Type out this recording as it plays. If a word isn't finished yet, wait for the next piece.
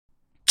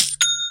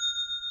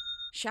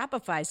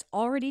Shopify's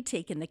already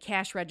taken the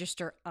cash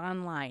register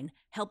online,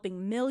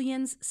 helping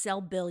millions sell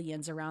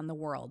billions around the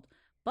world.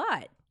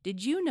 But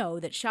did you know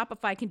that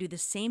Shopify can do the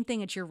same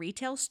thing at your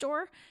retail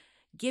store?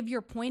 Give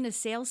your point of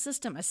sale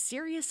system a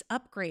serious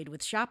upgrade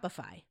with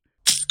Shopify.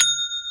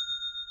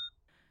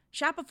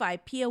 Shopify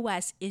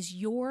POS is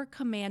your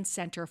command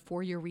center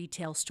for your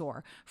retail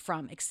store.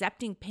 From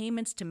accepting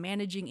payments to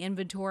managing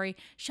inventory,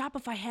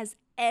 Shopify has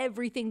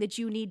everything that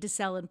you need to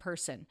sell in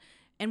person.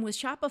 And with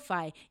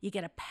Shopify, you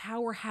get a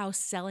powerhouse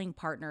selling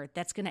partner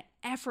that's going to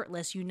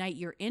effortlessly unite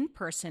your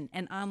in-person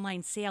and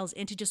online sales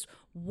into just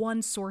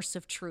one source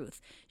of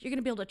truth. You're going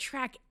to be able to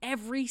track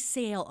every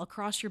sale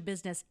across your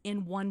business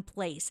in one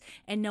place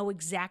and know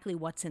exactly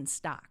what's in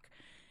stock.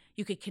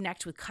 You could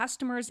connect with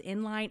customers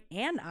inline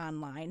and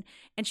online.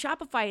 And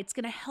Shopify, it's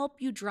going to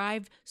help you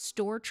drive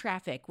store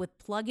traffic with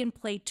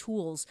plug-and-play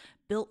tools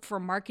built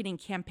for marketing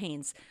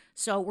campaigns.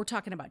 So we're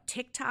talking about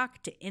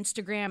TikTok to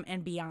Instagram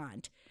and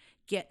beyond.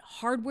 Get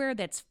hardware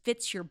that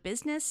fits your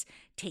business,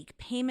 take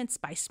payments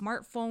by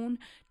smartphone,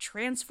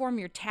 transform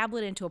your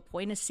tablet into a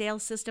point-of-sale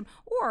system,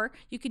 or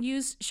you can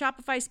use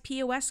Shopify's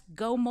POS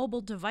Go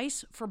mobile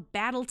device for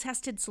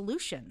battle-tested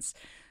solutions.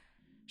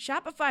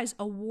 Shopify's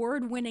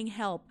award-winning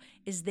help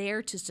is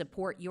there to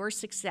support your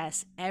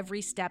success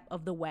every step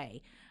of the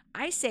way.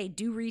 I say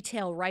do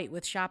retail right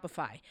with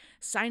Shopify.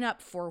 Sign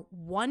up for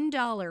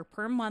 $1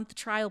 per month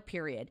trial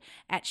period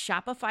at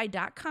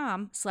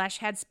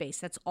shopify.com/headspace.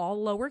 That's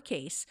all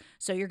lowercase.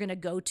 So you're going to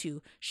go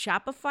to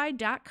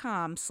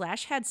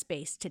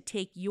shopify.com/headspace to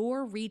take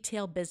your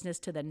retail business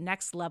to the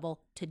next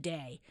level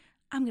today.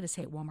 I'm going to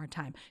say it one more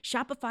time.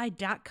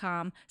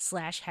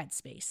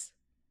 Shopify.com/headspace.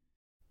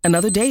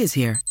 Another day is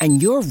here,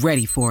 and you're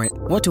ready for it.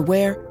 What to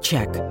wear?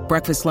 Check.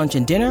 Breakfast, lunch,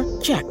 and dinner?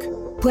 Check.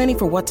 Planning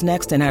for what's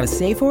next and how to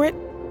save for it?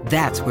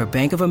 That's where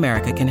Bank of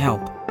America can help.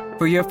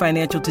 For your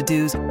financial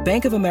to-dos,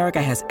 Bank of America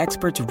has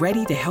experts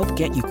ready to help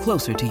get you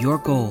closer to your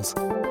goals.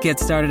 Get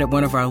started at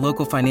one of our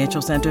local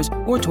financial centers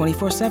or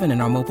 24/7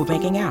 in our mobile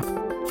banking app.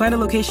 Find a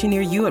location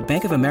near you at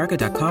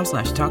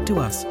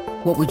bankofamerica.com/talktous.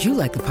 What would you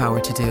like the power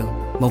to do?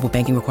 Mobile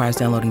banking requires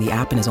downloading the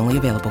app and is only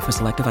available for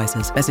select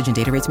devices. Message and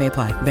data rates may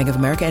apply. Bank of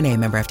America N.A.,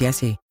 member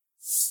FDIC.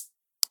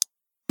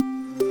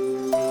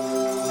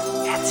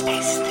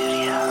 Headspace Studios.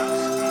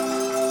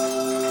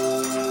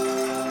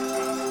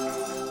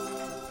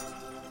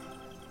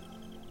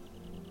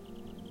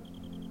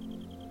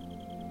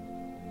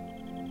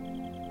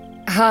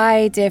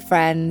 Hi, dear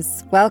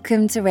friends.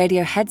 Welcome to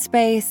Radio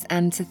Headspace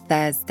and to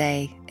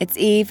Thursday. It's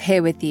Eve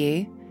here with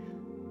you.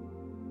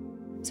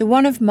 So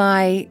one of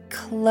my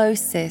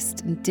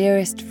closest and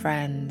dearest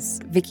friends,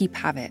 Vicky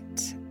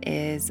Pavitt,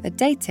 is a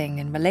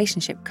dating and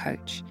relationship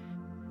coach.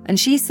 And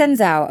she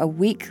sends out a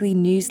weekly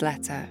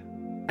newsletter.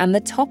 And the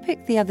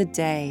topic the other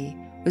day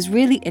was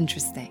really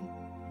interesting.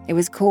 It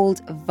was called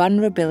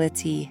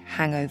Vulnerability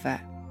Hangover.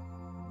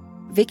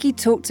 Vicky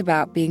talked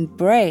about being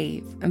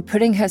brave and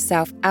putting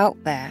herself out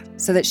there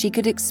so that she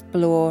could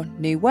explore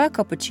new work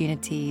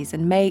opportunities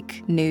and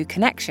make new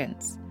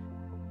connections.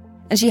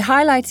 And she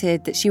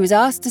highlighted that she was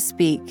asked to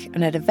speak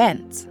at an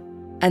event,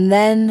 and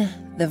then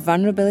the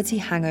vulnerability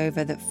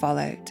hangover that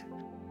followed.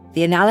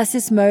 The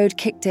analysis mode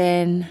kicked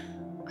in.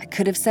 I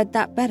could have said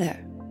that better.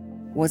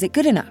 Was it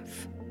good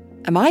enough?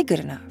 Am I good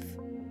enough?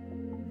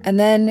 And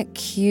then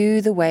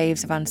cue the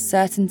waves of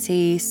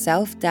uncertainty,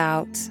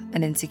 self-doubt,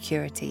 and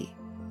insecurity.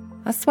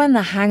 That's when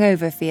the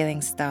hangover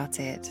feeling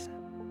started.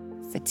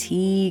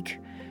 Fatigue,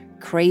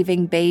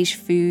 craving beige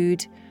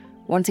food,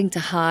 wanting to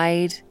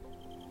hide.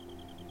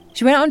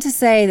 She went on to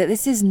say that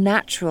this is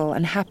natural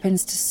and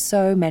happens to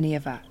so many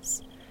of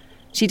us.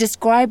 She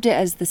described it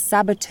as the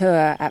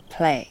saboteur at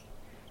play,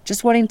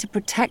 just wanting to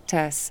protect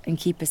us and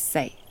keep us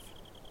safe.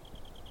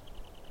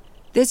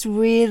 This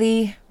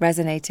really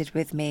resonated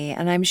with me,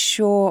 and I'm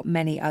sure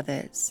many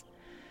others.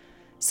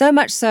 So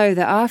much so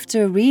that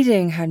after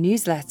reading her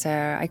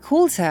newsletter, I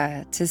called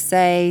her to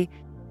say,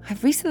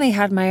 I've recently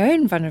had my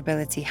own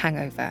vulnerability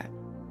hangover.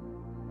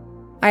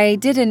 I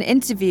did an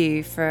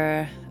interview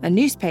for a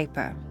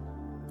newspaper.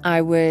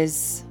 I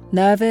was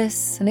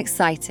nervous and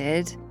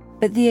excited,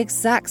 but the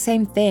exact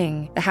same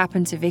thing that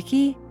happened to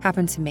Vicky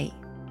happened to me.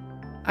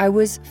 I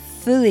was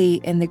fully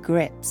in the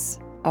grips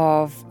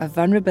of a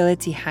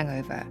vulnerability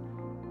hangover.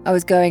 I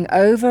was going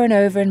over and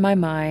over in my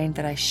mind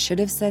that I should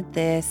have said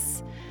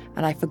this,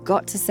 and I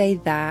forgot to say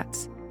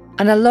that,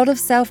 and a lot of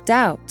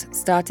self-doubt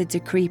started to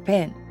creep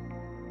in.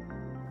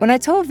 When I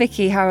told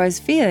Vicky how I was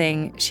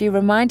feeling, she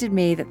reminded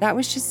me that that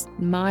was just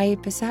my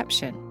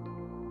perception.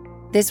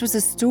 This was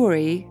a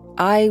story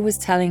I was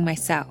telling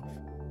myself.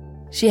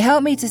 She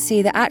helped me to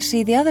see that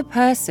actually the other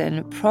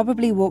person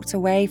probably walked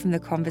away from the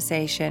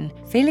conversation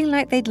feeling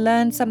like they'd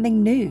learned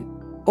something new,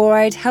 or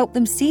I'd helped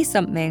them see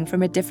something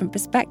from a different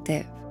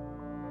perspective.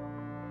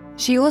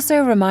 She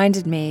also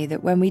reminded me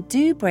that when we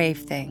do brave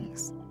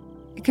things,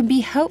 it can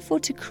be helpful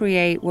to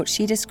create what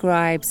she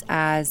describes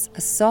as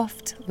a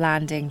soft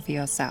landing for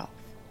yourself.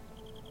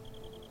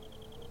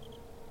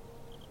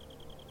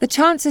 The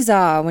chances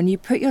are when you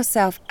put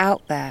yourself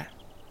out there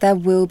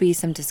will be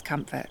some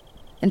discomfort.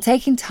 And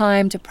taking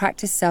time to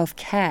practice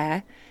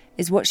self-care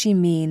is what she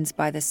means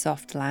by the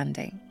soft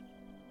landing.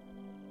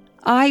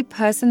 I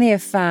personally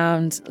have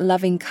found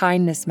loving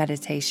kindness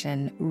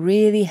meditation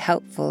really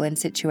helpful in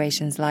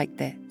situations like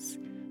this.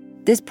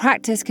 This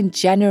practice can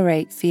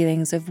generate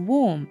feelings of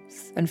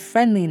warmth and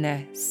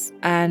friendliness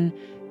and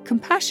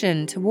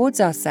compassion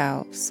towards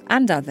ourselves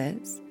and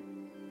others.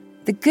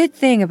 The good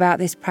thing about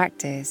this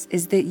practice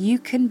is that you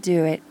can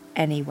do it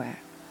anywhere,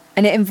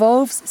 and it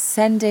involves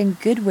sending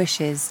good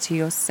wishes to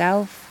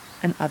yourself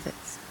and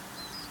others.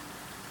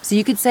 So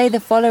you could say the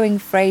following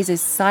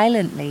phrases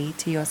silently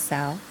to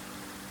yourself.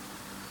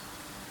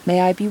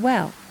 May I be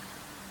well.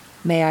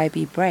 May I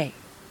be brave.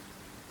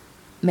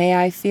 May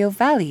I feel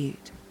valued.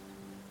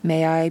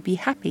 May I be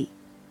happy.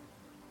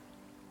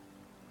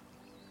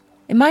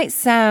 It might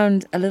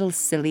sound a little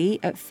silly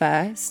at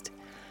first,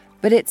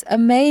 but it's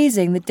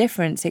amazing the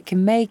difference it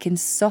can make in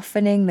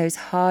softening those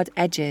hard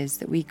edges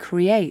that we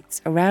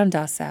create around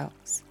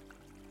ourselves.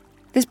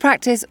 This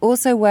practice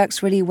also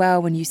works really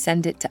well when you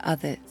send it to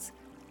others.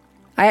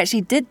 I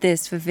actually did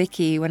this for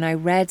Vicky when I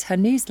read her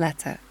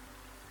newsletter.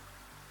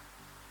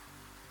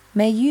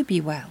 May you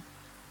be well.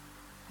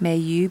 May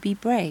you be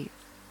brave.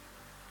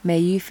 May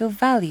you feel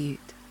valued.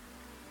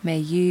 May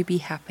you be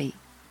happy.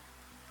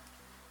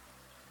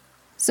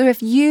 So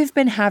if you've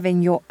been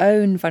having your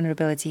own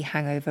vulnerability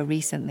hangover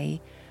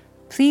recently,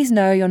 please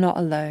know you're not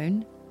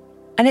alone.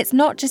 And it's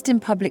not just in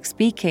public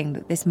speaking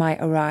that this might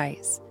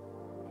arise.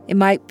 It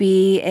might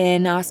be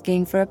in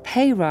asking for a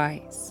pay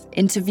rise,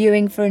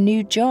 interviewing for a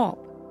new job,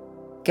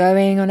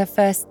 going on a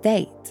first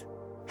date,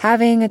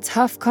 having a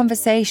tough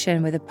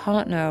conversation with a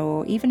partner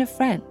or even a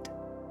friend.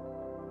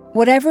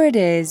 Whatever it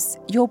is,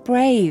 you're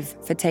brave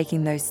for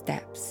taking those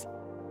steps.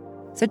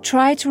 So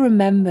try to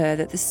remember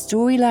that the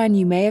storyline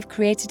you may have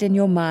created in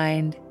your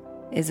mind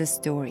is a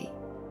story.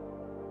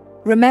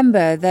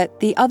 Remember that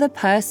the other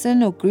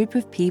person or group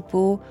of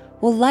people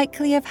will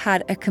likely have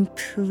had a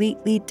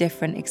completely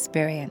different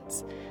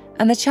experience,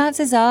 and the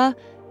chances are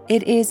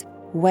it is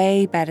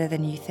way better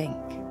than you think.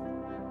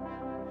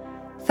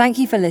 Thank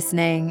you for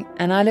listening,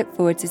 and I look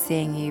forward to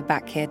seeing you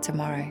back here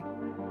tomorrow.